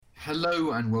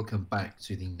Hello and welcome back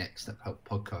to the Next Step Help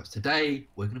podcast. Today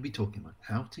we're going to be talking about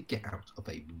how to get out of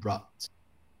a rut.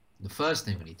 The first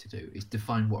thing we need to do is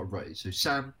define what a rut is. So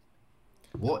Sam,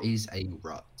 what is a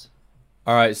rut?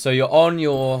 All right, so you're on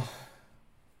your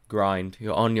grind,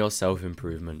 you're on your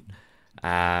self-improvement,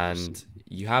 and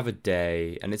you have a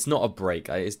day, and it's not a break,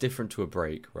 it's different to a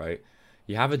break, right?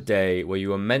 You have a day where you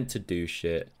were meant to do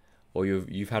shit, or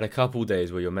you've had a couple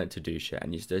days where you're meant to do shit,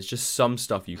 and there's just some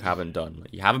stuff you haven't done.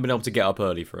 Like, you haven't been able to get up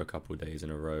early for a couple days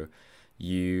in a row.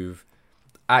 You've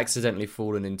accidentally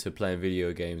fallen into playing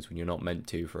video games when you're not meant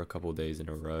to for a couple days in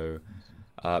a row.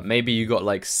 Maybe you got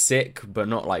like sick, but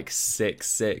not like sick.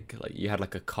 Like you had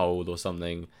like a cold or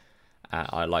something.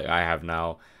 I have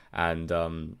now,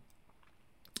 and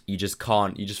you just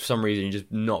can't. You just for some reason you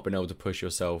just not been able to push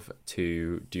yourself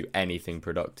to do anything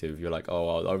productive. You're like,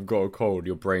 oh, I've got a cold.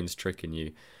 Your brain's tricking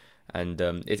you, and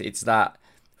it's that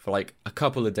for like a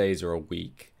couple of days or a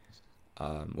week.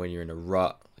 When you're in a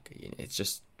rut, it's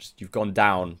just you've gone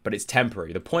down, but it's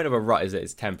temporary. The point of a rut is that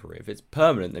it's temporary. If it's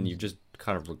permanent, then you've just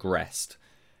kind of regressed.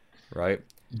 Right?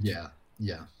 Yeah.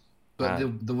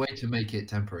 But the way to make it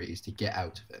temporary is to get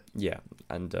out of it. Yeah,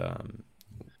 and 100%.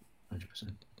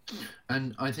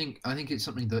 And I think it's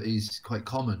something that is quite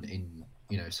common in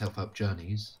self-help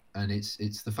journeys, and it's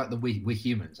the fact that we're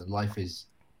humans and life is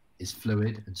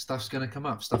fluid and stuff's going to come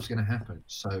up, stuff's going to happen.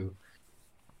 So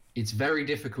it's very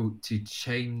difficult to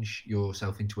change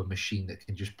yourself into a machine that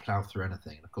can just plow through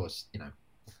anything. And of course,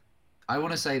 I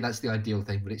want to say that's the ideal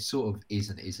thing, but it sort of is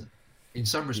and isn't. In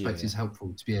some respects, it's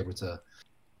helpful to be able to,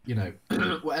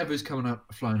 whatever's coming up,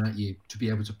 flying at you, to be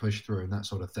able to push through and that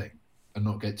sort of thing, and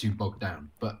not get too bogged down.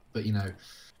 But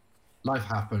life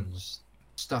happens,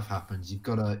 stuff happens. You've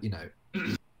got to,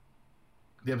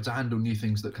 be able to handle new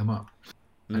things that come up,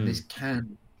 and this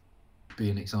can be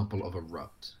an example of a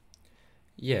rut.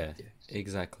 Yeah,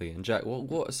 exactly. And Jack,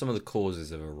 what are some of the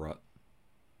causes of a rut?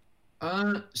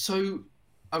 So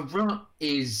a rut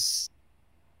it's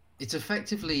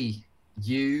effectively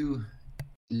you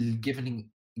giving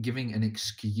an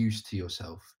excuse to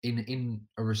yourself in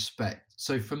a respect.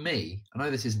 So for me, I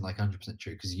know this isn't like 100%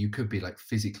 true, because you could be like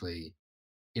physically,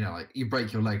 like you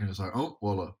break your leg and it's like, oh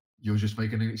well, you're just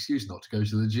making an excuse not to go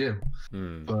to the gym.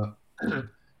 But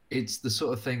it's the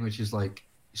sort of thing which is like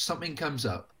something comes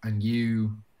up and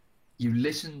you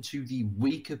listen to the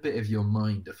weaker bit of your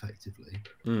mind effectively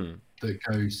that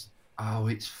goes, oh,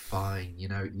 it's fine.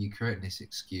 You create this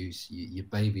excuse. You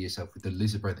baby yourself with the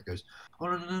lizard brain that goes, oh,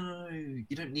 no,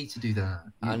 you don't need to do that.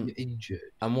 You're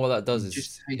injured. And what that does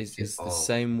is it's the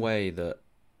same way that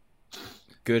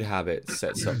good habits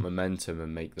sets up momentum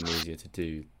and make them easier to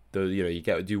do. You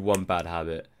do one bad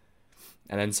habit,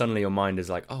 and then suddenly your mind is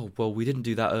like, oh, well, we didn't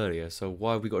do that earlier, so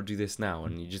why have we got to do this now?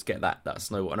 And you just get that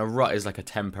snowball. And a rut is like a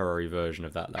temporary version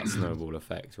of that snowball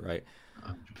effect, right?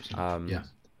 100%. Yeah.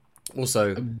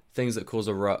 Also, things that cause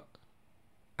a rut: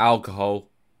 alcohol,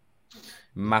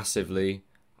 massively.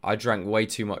 I drank way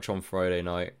too much on Friday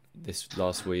night this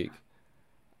last week,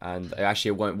 and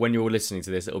actually, when you're listening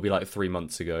to this, it'll be like 3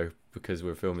 months ago because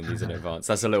we're filming these in advance.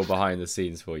 That's a little behind the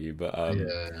scenes for you, but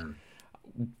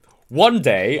one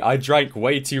day I drank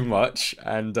way too much,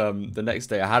 and the next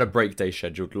day I had a break day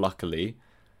scheduled, luckily,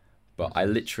 but I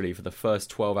literally, for the first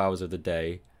 12 hours of the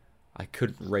day, I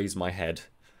couldn't raise my head.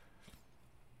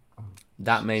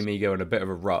 That made me go in a bit of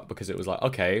a rut because it was like,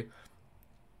 okay,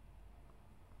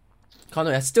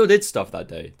 I still did stuff that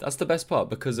day. That's the best part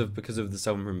because of the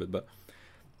self-improvement. But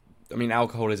I mean,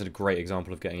 alcohol is a great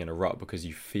example of getting in a rut because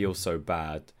you feel so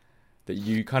bad that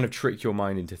you kind of trick your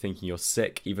mind into thinking you're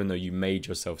sick, even though you made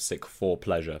yourself sick for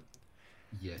pleasure.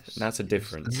 Yes, and that's a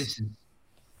difference.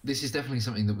 This is definitely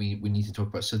something that we need to talk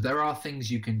about. So there are things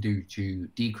you can do to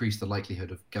decrease the likelihood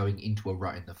of going into a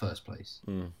rut in the first place.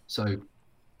 So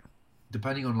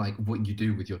depending on like what you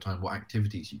do with your time, what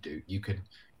activities you do, you can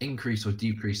increase or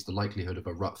decrease the likelihood of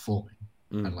a rut forming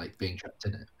and like being trapped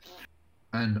in it.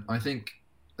 And I think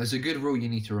there's a good rule you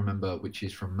need to remember, which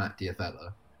is from Matt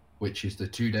Diavella, which is the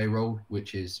 2-day rule,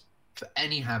 which is for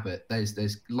any habit,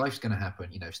 there's life's going to happen,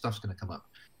 stuff's going to come up.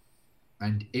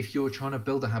 And if you're trying to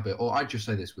build a habit, or I'd just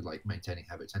say this with like maintaining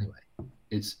habits anyway,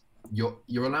 it's you're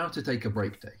allowed to take a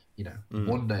break day,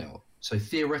 1 day off. So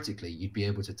theoretically, you'd be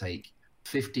able to take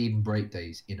 15 break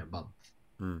days in a month.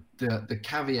 The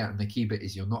caveat and the key bit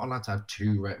is you're not allowed to have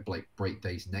 2 break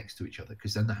days next to each other,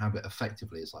 because then the habit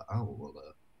effectively is like, oh well,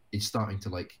 it's starting to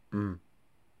like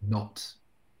not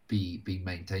be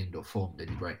maintained or formed in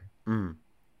your brain.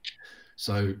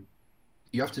 So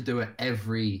you have to do it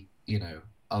every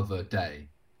other day,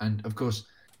 and of course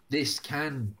this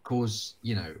can cause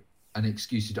an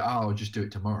excuse to do, I'll just do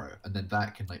it tomorrow, and then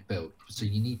that can like build. So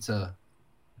you need to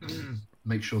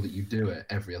make sure that you do it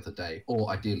every other day, or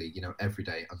ideally, every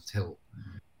day until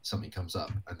something comes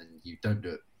up, and then you don't do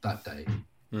it that day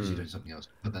because you're doing something else.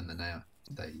 But then the next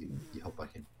day you hop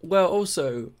back in. Well,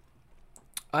 also,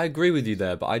 I agree with you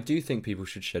there, but I do think people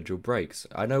should schedule breaks.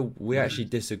 I know we actually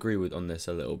disagree on this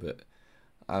a little bit.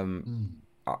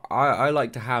 I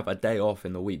like to have a day off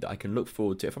in the week that I can look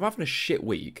forward to. If I'm having a shit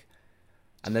week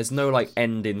and there's no like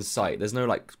end in sight, there's no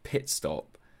like pit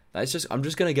stop, I'm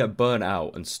just gonna get burnt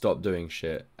out and stop doing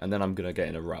shit, and then I'm gonna get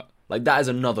in a rut. Like that is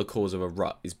another cause of a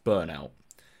rut, is burnout.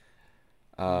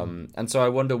 And so I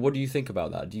wonder, what do you think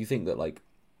about that? Do you think that like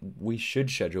we should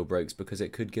schedule breaks because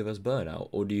it could give us burnout,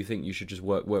 or do you think you should just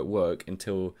work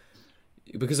until?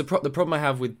 Because the problem I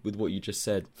have with what you just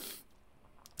said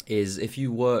is if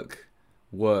you work,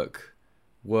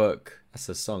 that's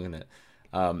a song, isn't it?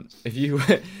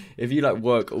 If you like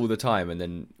work all the time, and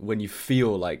then when you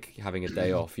feel like having a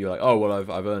day off, you're like, oh well,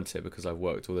 I've earned it because I've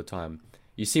worked all the time.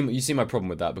 You see my problem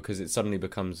with that, because it suddenly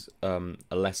becomes a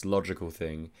less logical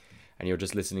thing, and you're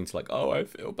just listening to like, oh, I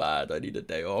feel bad, I need a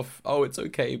day off. Oh, it's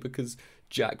okay because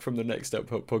Jack from the Next Step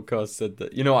podcast said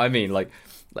that. You know what I mean? Like,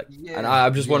 yeah, and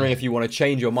I'm just wondering if you want to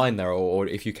change your mind there, or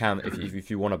if you can, if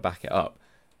you want to back it up.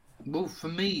 Well, for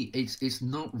me, it's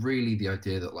not really the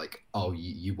idea that like, oh,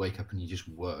 you wake up and you just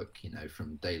work,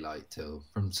 from daylight till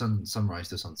from sunrise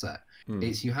to sunset.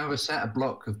 It's you have a set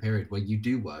block of period where you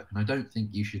do work, and I don't think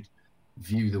you should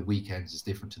view the weekends as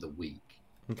different to the week.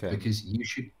 Okay. Because you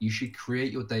should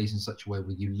create your days in such a way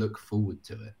where you look forward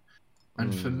to it.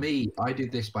 And for me, I do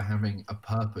this by having a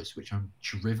purpose which I'm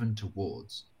driven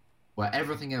towards, where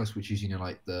everything else, which is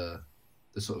like the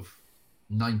sort of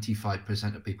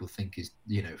 95% of people think is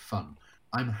fun,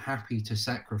 I'm happy to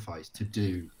sacrifice to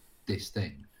do this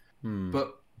thing.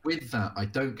 But with that, I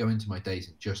don't go into my days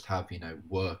and just have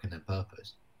work and then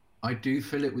purpose. I do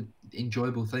fill it with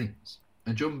enjoyable things.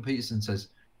 And Jordan Peterson says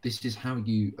this is how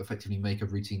you effectively make a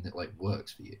routine that like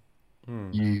works for you.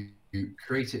 You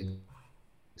create it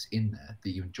in there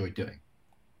that you enjoy doing,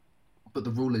 but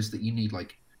the rule is that you need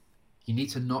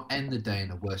to not end the day in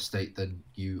a worse state than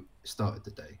you started the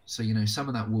day. So some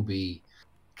of that will be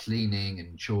cleaning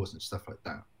and chores and stuff like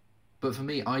that, but for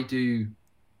me, I do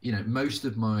most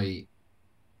of my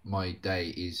day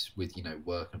is with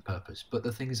work and purpose. But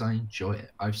the thing is, I enjoy it.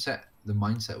 I've set the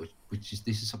mindset which is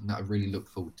this is something that I really look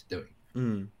forward to doing.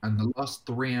 And the last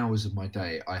 3 hours of my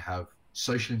day I have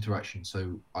social interaction,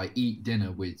 so I eat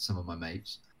dinner with some of my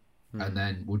mates, and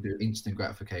then we'll do instant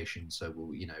gratification, so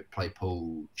we'll play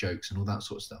pool, jokes and all that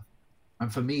sort of stuff.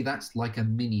 And for me, that's like a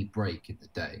mini break in the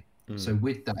day. So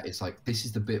with that, it's like this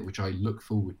is the bit which I look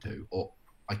forward to, or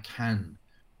I can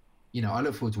I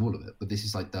look forward to all of it, but this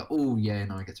is like the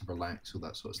now I get to relax, all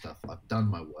that sort of stuff. I've done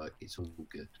my work, it's all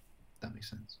good. That makes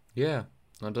sense. Yeah,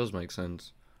 that does make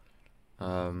sense.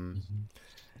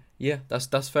 Yeah,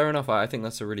 that's fair enough. I think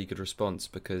that's a really good response,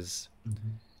 because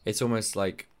it's almost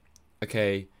like,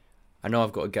 okay, I know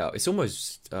I've got to get up. It's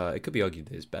almost it could be argued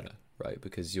that it's better, right?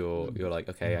 Because you're like,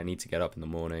 okay, I need to get up in the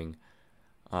morning,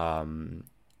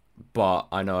 but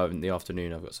I know in the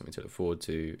afternoon I've got something to look forward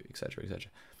to, etc.,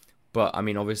 etc. But I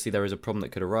mean, obviously there is a problem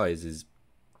that could arise. Is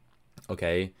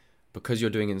okay, because you're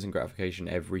doing instant gratification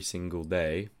every single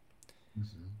day,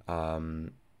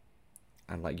 and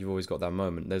like you've always got that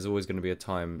moment. There's always going to be a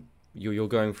time you're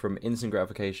going from instant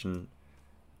gratification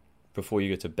before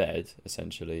you go to bed,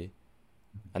 essentially,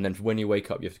 and then when you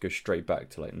wake up, you have to go straight back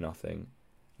to like nothing,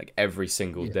 like every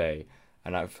single day.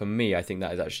 And for me, I think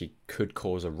that is actually could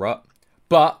cause a rut.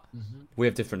 But we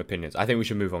have different opinions. I think we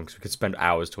should move on because we could spend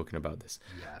hours talking about this.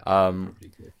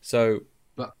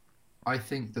 But I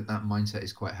think that mindset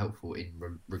is quite helpful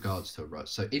in regards to a rut.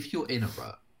 So if you're in a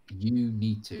rut, you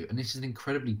need to, and this is an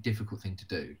incredibly difficult thing to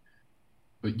do,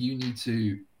 but you need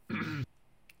to,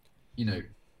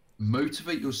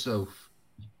 motivate yourself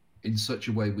in such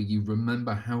a way where you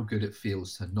remember how good it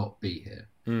feels to not be here.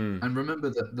 And remember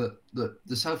that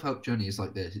the self-help journey is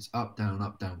like this. It's up,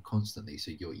 down constantly.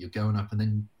 So you're going up and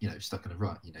then, stuck in a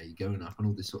rut, you're going up and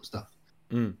all this sort of stuff.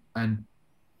 And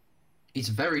it's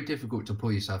very difficult to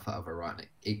pull yourself out of a rut.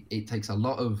 It takes a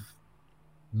lot of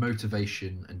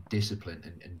motivation and discipline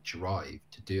and drive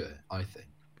to do it, I think.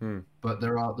 But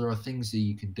there are things that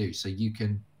you can do. So you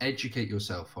can educate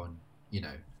yourself on,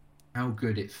 how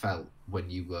good it felt when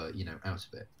you were, out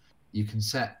of it. You can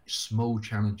set small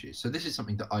challenges. So this is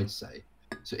something that I'd say.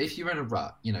 So if you're in a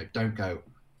rut, don't go,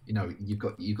 you've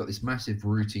got this massive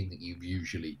routine that you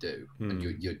usually do, and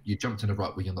you jumped in a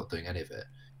rut where you're not doing any of it.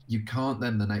 You can't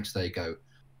then the next day go,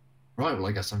 right, well,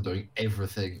 I guess I'm doing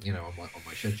everything, on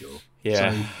my schedule.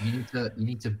 Yeah. So you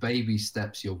need to baby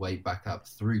steps your way back up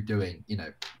through doing,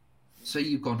 say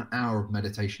you've got an hour of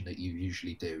meditation that you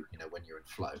usually do, when you're in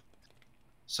flow.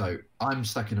 So I'm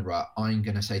stuck in a rut. I'm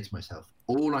going to say to myself,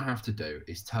 all I have to do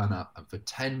is turn up, and for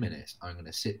 10 minutes, I'm going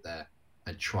to sit there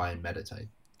and try and meditate.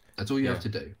 That's all you have to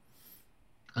do.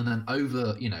 And then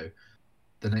over,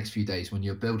 the next few days, when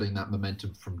you're building that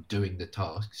momentum from doing the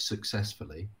task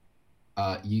successfully,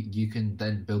 you can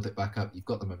then build it back up. You've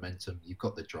got the momentum, you've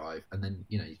got the drive, and then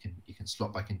you can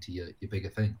slot back into your bigger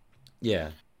thing.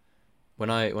 Yeah. When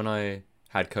I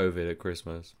had COVID at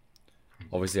Christmas,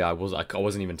 obviously I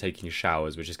wasn't even taking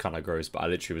showers, which is kind of gross, but I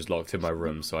literally was locked in my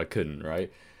room, so I couldn't,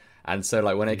 right? And so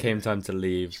like when it came time to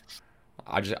leave,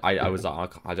 I was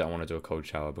like, I don't want to do a cold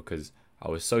shower because I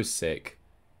was so sick,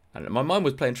 and my mind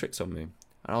was playing tricks on me.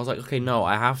 And I was like, okay, no,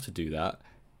 I have to do that,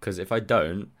 because if I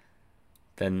don't,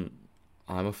 then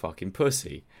I'm a fucking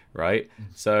pussy, right?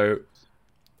 So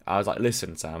I was like,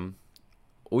 listen, Sam,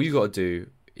 all you got to do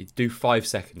is do 5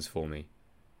 seconds for me.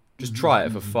 Just try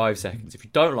it for 5 seconds. If you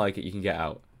don't like it, you can get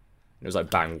out. And it was like,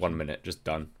 bang, 1 minute, just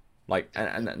done. Like,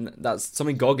 and that's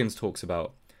something Goggins talks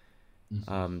about.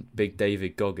 Big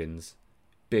David Goggins.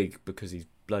 Big because he's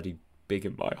bloody big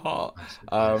in my heart.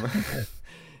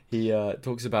 He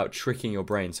talks about tricking your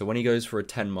brain. So when he goes for a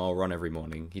 10-mile run every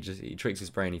morning, he tricks his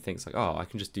brain. He thinks like, oh, I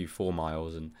can just do 4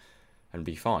 miles and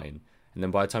be fine. And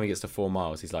then by the time he gets to 4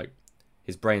 miles, he's like,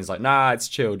 his brain's like, nah, it's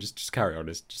chill. Just carry on.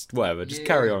 It's just whatever. Just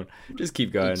carry on. Just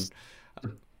keep going. It's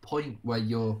the point where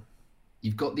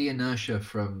you've got the inertia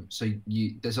from. So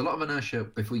there's a lot of inertia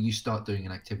before you start doing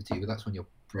an activity, but that's when your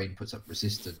brain puts up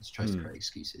resistance, tries to create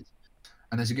excuses.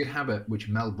 And there's a good habit which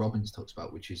Mel Robbins talks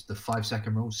about, which is the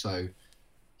 5-second rule. So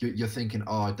you're thinking,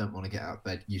 oh, I don't want to get out of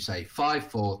bed. You say 5,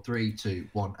 4, 3, 2,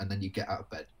 1, and then you get out of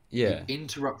bed. Yeah. You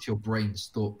interrupt your brain's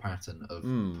thought pattern of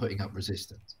putting up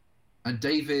resistance. And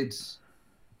David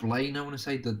Blaine, I want to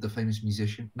say, the famous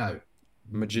musician. No.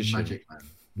 Magician. Magic Man.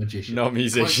 Magician. Not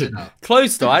musician.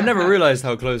 Close though. I never realized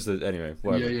how close that. Anyway.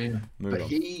 Whatever. Yeah. But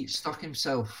he stuck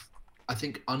himself, I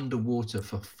think, underwater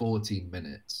for 14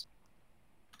 minutes.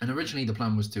 And originally the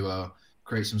plan was to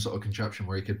create some sort of contraption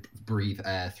where he could breathe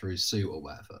air through his suit or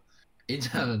whatever. In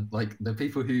turn, like the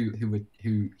people who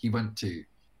he went to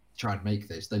try and make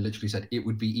this, they literally said it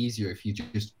would be easier if you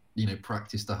just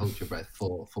practice to hold your breath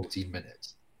for 14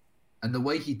 minutes. And the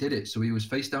way he did it, so he was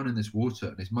face down in this water,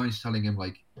 and his mind's telling him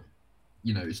like,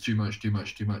 it's too much.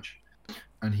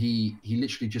 And he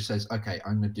literally just says, okay,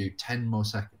 I'm going to do 10 more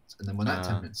seconds. And then when that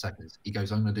 10 seconds, he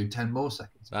goes, I'm going to do 10 more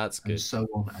seconds. That's good. And so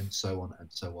on and so on and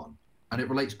so on. And it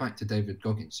relates back to David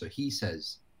Goggins. So he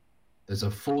says there's a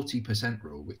 40%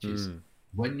 rule, which is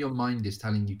when your mind is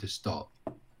telling you to stop,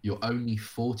 you're only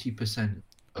 40%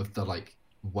 of the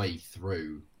way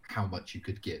through how much you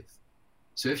could give.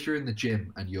 So if you're in the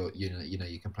gym and you're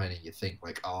complaining, you think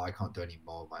like, oh, I can't do any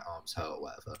more, my arms hurt or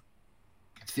whatever.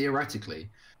 Theoretically,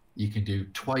 you can do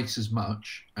twice as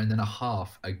much and then a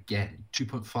half again,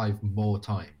 2.5 more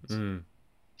times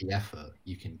the effort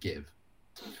you can give.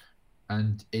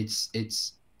 And it's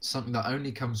something that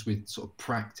only comes with sort of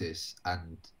practice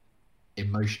and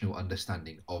emotional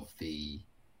understanding of the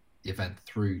event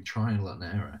through trial and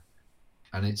error.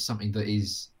 And it's something that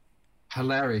is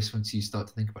hilarious once you start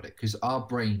to think about it, because our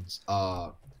brains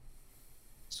are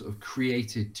sort of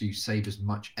created to save as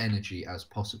much energy as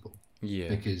possible. Yeah.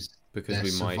 Because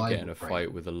we might get in a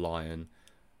fight with a lion.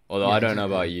 Although I don't know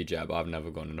about you, Jab, I've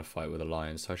never gone in a fight with a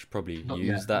lion, so I should probably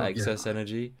use that excess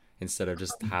energy instead of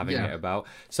just having it about.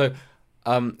 So,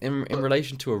 in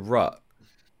relation to a rut,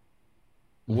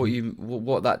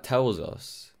 what that tells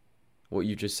us, what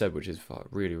you just said, which is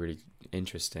really, really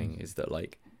interesting, is that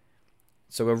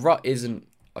so a rut isn't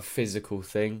a physical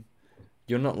thing.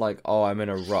 You're not like, oh, I'm in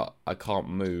a rut, I can't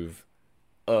move.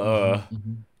 You'll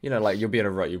be in a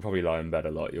rut, you'll probably lie in bed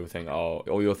a lot. You'll think, or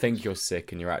you'll think you're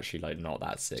sick and you're actually not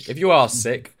that sick. If you are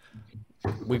sick,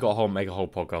 we got to make a whole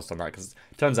podcast on that, because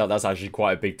it turns out that's actually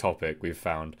quite a big topic we've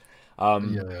found.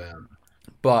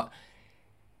 But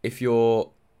if you're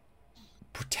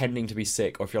pretending to be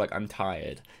sick, or if you're like, I'm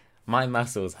tired, my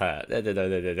muscles hurt,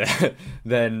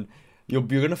 then you're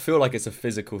going to feel like it's a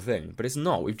physical thing, but it's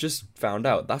not. We've just found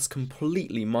out that's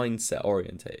completely mindset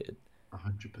orientated.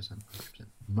 100%.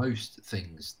 Most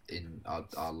things in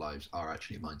our lives are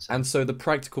actually mindset. And so the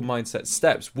practical mindset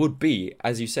steps would be,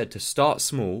 as you said, to start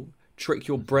small, trick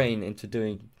your brain into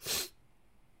doing...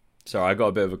 Sorry, I got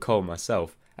a bit of a cold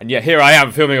myself. And yet here I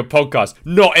am filming a podcast,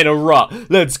 not in a rut.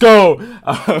 Let's go!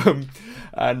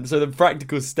 And so the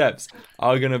practical steps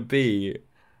are going to be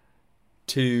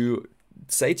to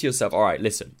say to yourself, all right,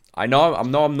 listen, I know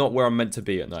I'm not where I'm meant to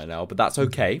be at right now, but that's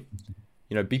okay.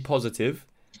 You know, be positive.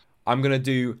 I'm going to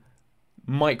do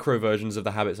micro versions of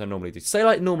the habits I normally do. Say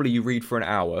like normally you read for an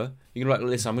hour. You're going to be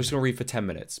like, listen, I'm just going to read for 10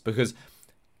 minutes because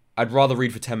I'd rather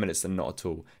read for 10 minutes than not at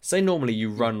all. Say normally you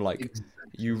run like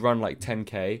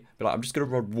 10k, but like, I'm just going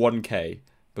to run 1k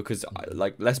because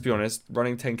like, let's be honest,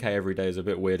 running 10k every day is a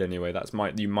bit weird anyway.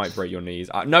 You might break your knees.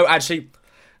 No, actually,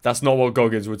 that's not what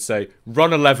Goggins would say.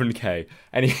 Run 11k.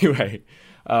 Anyway,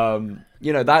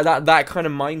 you know, that kind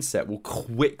of mindset will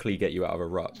quickly get you out of a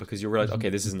rut because you'll realize, okay,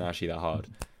 this isn't actually that hard.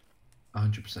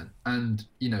 100%. And,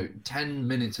 you know, 10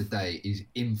 minutes a day is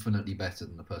infinitely better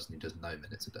than the person who does 9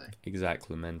 minutes a day.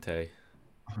 Exactly, 100%.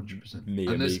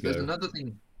 And there's another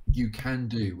thing you can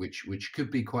do, which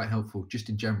could be quite helpful just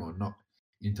in general, not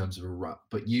in terms of a rut,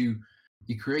 but you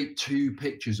create 2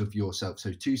 pictures of yourself,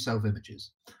 so 2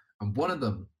 self-images. And one of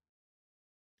them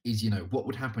is, you know, what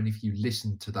would happen if you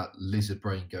listened to that lizard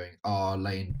brain going,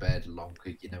 lay in bed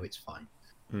longer, you know, it's fine.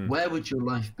 Where would your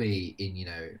life be in, you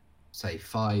know, say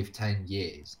 5-10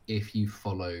 years if you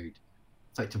followed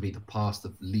effectively the path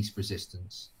of least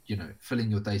resistance, you know,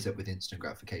 filling your days up with instant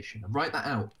gratification, and write that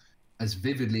out as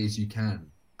vividly as you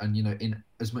can. And, you know, in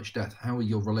as much depth, how are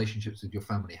your relationships with your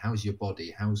family? How's your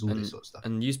body? How's all this sort of stuff?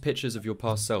 And use pictures of your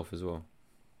past self as well.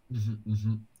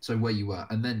 So where you were.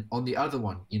 And then on the other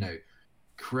one, you know,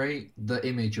 create the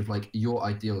image of like your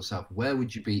ideal self. Where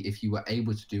would you be if you were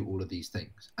able to do all of these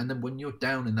things? And then when you're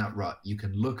down in that rut, you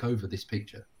can look over this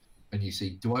picture and you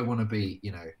see, do I want to be,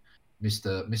 you know,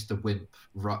 Mr. Wimp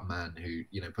rut man who,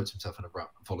 you know, puts himself in a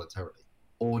rut voluntarily?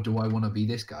 Or do I want to be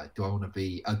this guy? Do I want to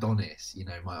be Adonis, you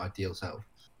know, my ideal self?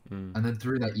 And then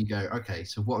through that you go, okay,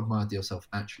 so what would my ideal self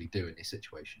actually do in this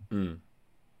situation? And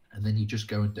then you just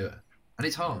go and do it. And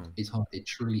it's hard. It's hard. It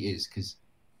truly is, because,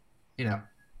 you know,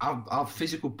 our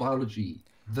physical biology,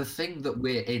 the thing that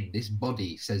we're in, this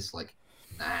body says like,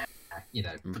 nah, you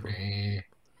know.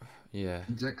 Yeah,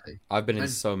 exactly. I've been in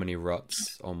so many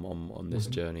ruts on this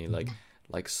journey,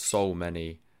 like so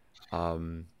many,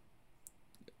 and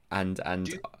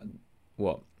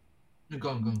what? Go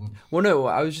on. Well, no,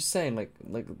 I was just saying, like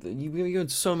you go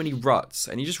into so many ruts,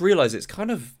 and you just realize it's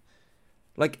kind of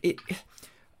like it.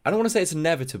 I don't want to say it's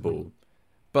inevitable,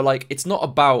 but like it's not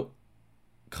about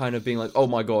kind of being like, oh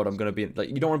my god, I'm gonna be like,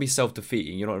 you don't want to be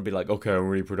self-defeating. You don't want to be like, okay, I'm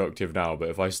really productive now, but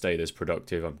if I stay this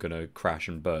productive, I'm gonna crash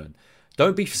and burn.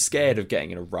 Don't be scared of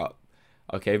getting in a rut,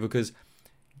 okay? Because,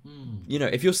 you know,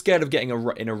 if you're scared of getting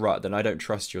in a rut, then I don't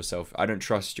trust yourself. I don't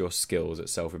trust your skills at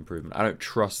self-improvement. I don't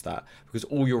trust that, because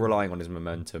all you're relying on is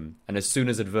momentum. And as soon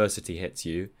as adversity hits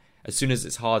you, as soon as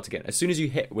it's hard to get, as soon as you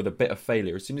hit with a bit of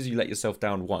failure, as soon as you let yourself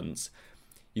down once,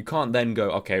 you can't then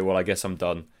go, okay, well, I guess I'm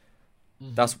done.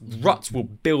 Ruts will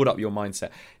build up your mindset.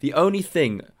 The only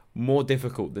thing more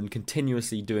difficult than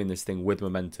continuously doing this thing with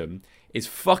momentum is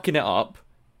fucking it up.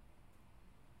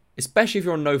 Especially if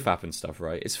you're on NoFap and stuff,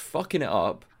 right? It's fucking it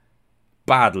up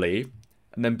badly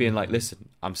and then being like, listen,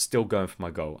 I'm still going for my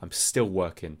goal. I'm still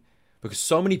working. Because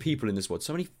so many people in this world,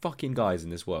 so many fucking guys in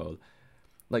this world,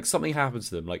 like something happens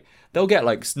to them. Like they'll get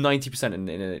like 90%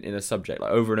 in a subject,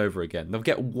 like over and over again. They'll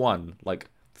get one, like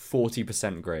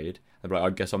 40% grade. They'll be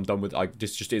like, I guess I'm done with,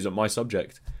 this just isn't my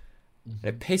subject. And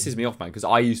it pisses me off, man, because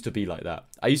I used to be like that.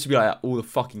 I used to be like that all the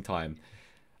fucking time.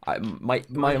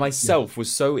 Myself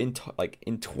was so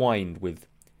entwined with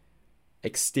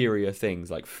exterior things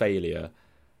like failure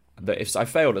that if I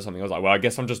failed at something, I was like, well, I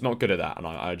guess I'm just not good at that, and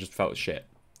I just felt shit.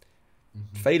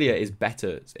 Failure is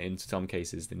better in some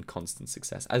cases than constant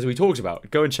success, as we talked about.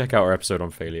 Go and check out our episode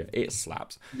on failure. It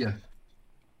slaps. Yeah,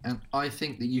 and I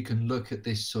think that you can look at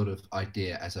this sort of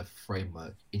idea as a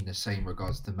framework in the same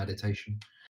regards to meditation.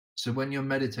 So when you're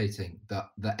meditating,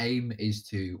 the aim is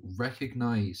to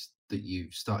recognize that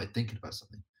you've started thinking about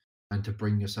something, and to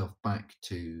bring yourself back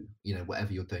to, you know,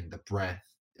 whatever you're doing, the breath,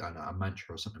 I don't know, a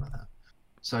mantra or something like that.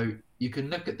 So you can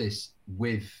look at this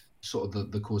with sort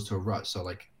of the cause to a rut. So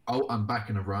like, oh, I'm back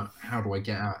in a rut. How do I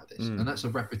get out of this? And that's a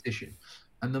repetition.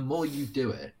 And the more you do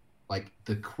it, like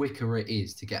the quicker it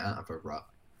is to get out of a rut.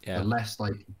 The less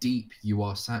like deep you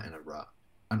are sat in a rut.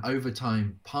 And over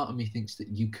time, part of me thinks that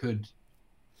you could,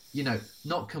 you know,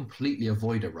 not completely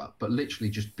avoid a rut, but literally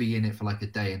just be in it for like a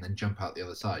day and then jump out the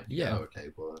other side. Yeah. Go, okay,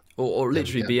 well, or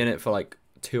literally be in it for like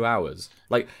 2 hours.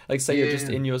 Like say you're just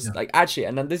in your like actually,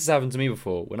 and then this has happened to me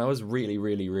before when I was really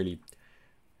well,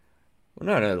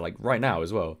 no, like right now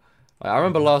as well. Like, I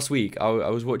remember last week I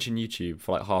was watching YouTube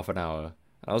for like half an hour.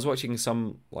 I was watching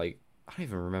some like, I don't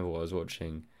even remember what I was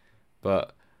watching,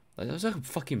 but Like, it was like a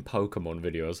fucking Pokemon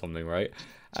video or something, right?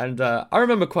 And I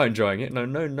remember quite enjoying it.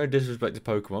 No disrespect to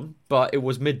Pokemon, but it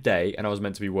was midday and I was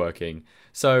meant to be working.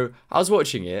 So I was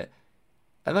watching it,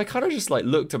 and I kind of just like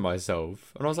looked at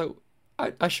myself, and I was like,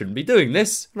 I shouldn't be doing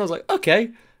this. And I was like, okay.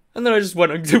 And then I just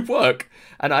went to work.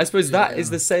 And I suppose that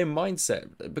is the same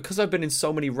mindset. Because I've been in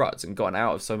so many ruts and gotten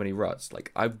out of so many ruts,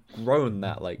 like, I've grown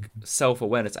that, like,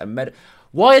 self-awareness. And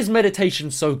why is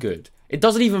meditation so good? It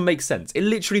doesn't even make sense. It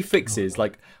literally fixes,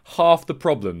 like, half the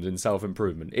problems in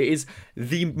self-improvement. It is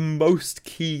the most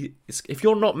key... If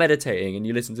you're not meditating and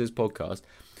you listen to this podcast...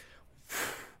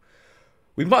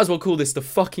 We might as well call this the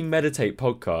fucking Meditate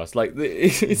podcast. Like,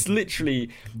 it's literally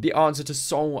the answer to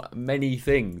so many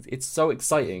things. It's so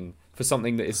exciting for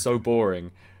something that is so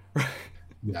boring.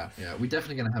 Yeah. We're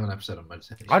definitely going to have an episode on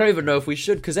meditation. I don't even know if we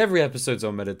should, because every episode's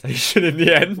on meditation in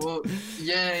the end. Well,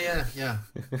 yeah.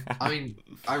 I mean,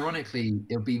 ironically,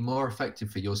 it'll be more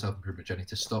effective for your self-improvement journey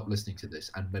to stop listening to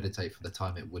this and meditate for the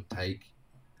time it would take.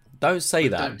 Don't say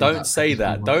that. Don't say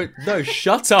that. No,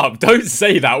 shut up. Don't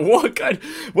say that. What kind?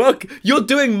 Well, you're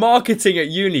doing marketing at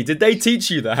uni. Did they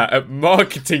teach you that at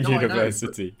marketing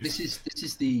university? This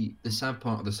is the sad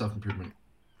part of the self-improvement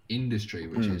industry,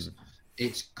 which is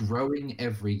it's growing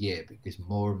every year because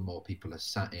more and more people are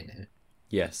sat in it.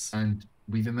 Yes. And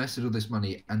we've invested all this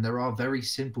money, and there are very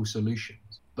simple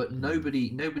solutions, but nobody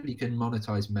can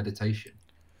monetize meditation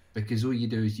because all you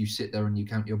do is you sit there and you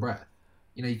count your breath.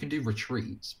 You know, you can do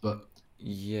retreats, but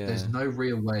there's no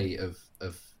real way of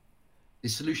the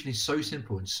solution is so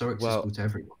simple and so accessible to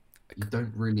everyone. You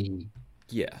don't really,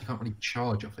 you can't really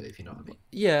charge off it, if you know what I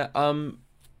mean.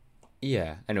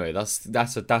 Yeah. Anyway,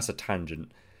 that's a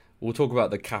tangent. We'll talk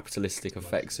about the capitalistic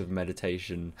effects of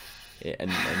meditation,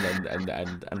 and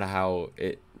how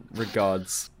it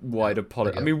regards wider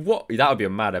politics. I mean, that would be a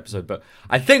mad episode, but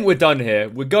I think we're done here.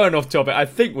 We're going off topic. I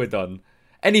think we're done.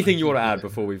 Anything you want to add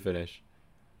before we finish?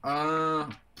 Do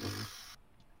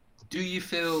you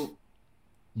feel...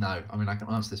 No, I mean, I can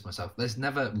answer this myself. There's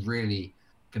never really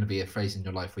going to be a phase in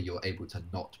your life where you're able to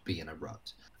not be in a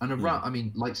rut. And a rut, I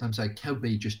mean, like Sam said, can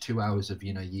be just 2 hours of,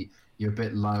 you know, you're a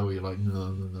bit low, you're like,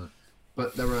 no.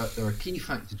 But there are key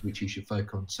factors which you should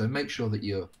focus on. So make sure that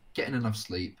you're getting enough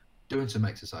sleep, doing some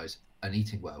exercise, and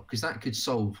eating well. Because that could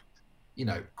solve, you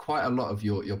know, quite a lot of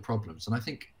your problems. And I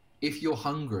think if you're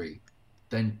hungry,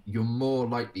 then you're more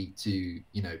likely to,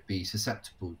 you know, be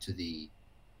susceptible to the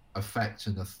effects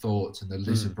and the thoughts and the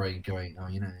lizard brain going, oh,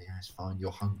 you know, yeah, it's fine,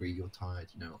 you're hungry, you're tired,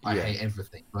 you know, I hate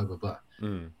everything, blah, blah, blah.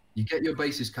 You get your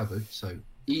bases covered, so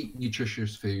eat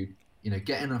nutritious food, you know,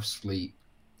 get enough sleep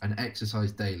and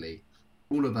exercise daily,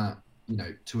 all of that, you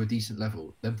know, to a decent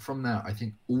level. Then from there, I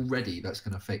think already that's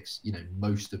going to fix, you know,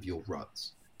 most of your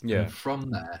ruts. Yeah. And from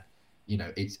there, you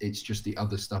know, it's just the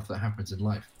other stuff that happens in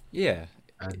life. Yeah.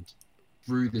 And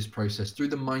through this process, through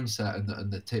the mindset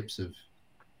and the tips of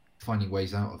finding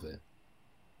ways out of it,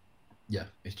 yeah,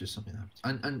 it's just something that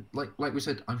happens. And like we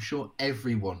said, I'm sure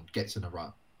everyone gets in a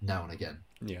rut now and again.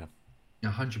 Yeah,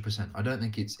 100%. I don't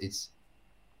think it's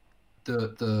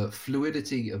the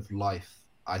fluidity of life.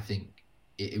 I think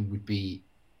it would be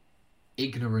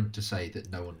ignorant to say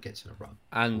that no one gets in a rut,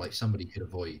 and like somebody could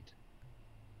avoid.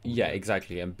 Yeah,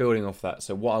 exactly. And building off that,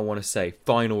 so what I want to say,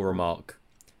 final remark.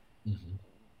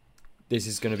 This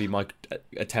is going to be my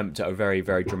attempt at a very,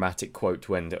 very dramatic quote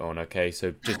to end it on, okay?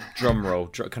 So just drum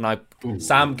roll.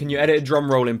 Sam, can you edit a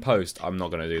drum roll in post? I'm not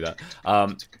going to do that.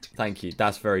 Thank you.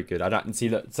 That's very good. I don't see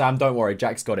that. Sam, don't worry.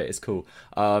 Jack's got it. It's cool.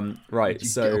 Right,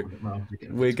 so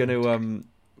we're going to...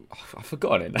 I've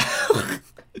forgotten it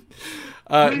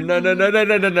now. No.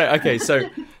 Okay, so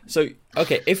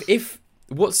okay, if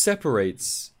what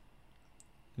separates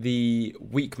the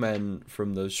weak men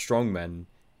from the strong men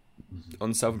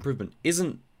on self-improvement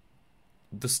isn't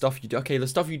the stuff you do. Okay, the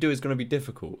stuff you do is going to be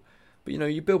difficult, but you know,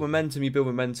 you build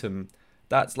momentum.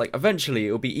 That's like, eventually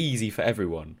it'll be easy for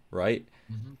everyone, right?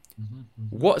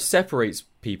 What separates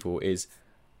people is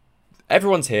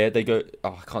everyone's here. They go,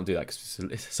 oh, I can't do that.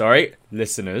 Sorry,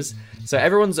 listeners. So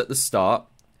everyone's at the start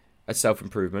at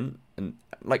self-improvement, and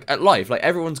like at life, like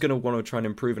everyone's going to want to try and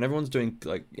improve, and everyone's doing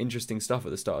like interesting stuff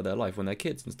at the start of their life when they're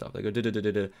kids and stuff. They go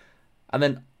da-da-da-da-da, and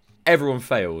then everyone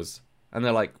fails, and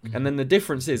they're like, and then the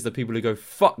difference is the people who go,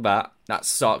 fuck that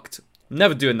sucked,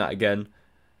 never doing that again.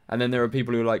 And then there are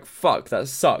people who are like, fuck, that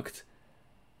sucked,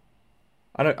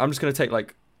 I'm just gonna take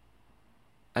like,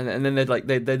 and then they're like,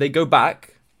 they go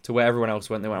back to where everyone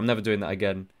else went. They went, I'm never doing that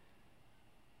again.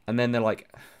 And then they're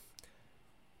like,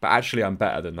 but actually I'm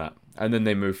better than that. And then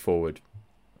they move forward,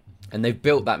 and they've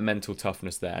built that mental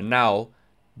toughness there, and now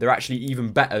they're actually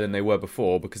even better than they were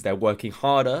before because they're working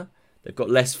harder. They've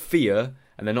got less fear,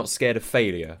 and they're not scared of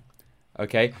failure.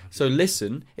 Okay? So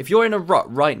listen, if you're in a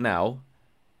rut right now,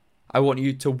 I want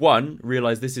you to, 1,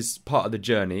 realize this is part of the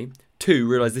journey. 2,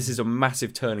 realize this is a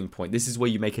massive turning point. This is where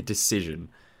you make a decision.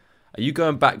 Are you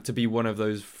going back to be one of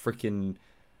those freaking,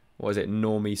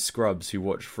 normie scrubs who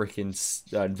watch freaking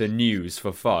the news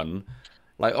for fun?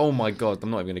 Like, oh my God, I'm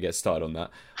not even going to get started on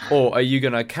that. Or are you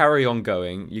going to carry on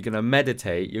going? You're going to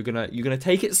meditate. You're going to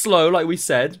take it slow, like we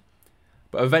said.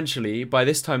 But eventually, by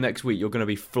this time next week, you're going to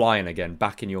be flying again,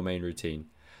 back in your main routine.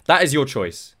 That is your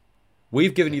choice.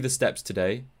 We've given you the steps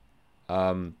today.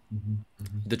 The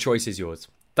choice is yours.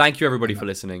 Thank you, everybody, for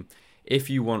listening. If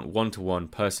you want one-to-one,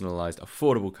 personalized,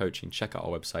 affordable coaching, check out our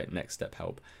website,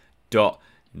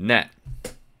 nextstephelp.net.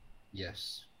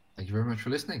 Yes. Thank you very much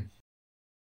for listening.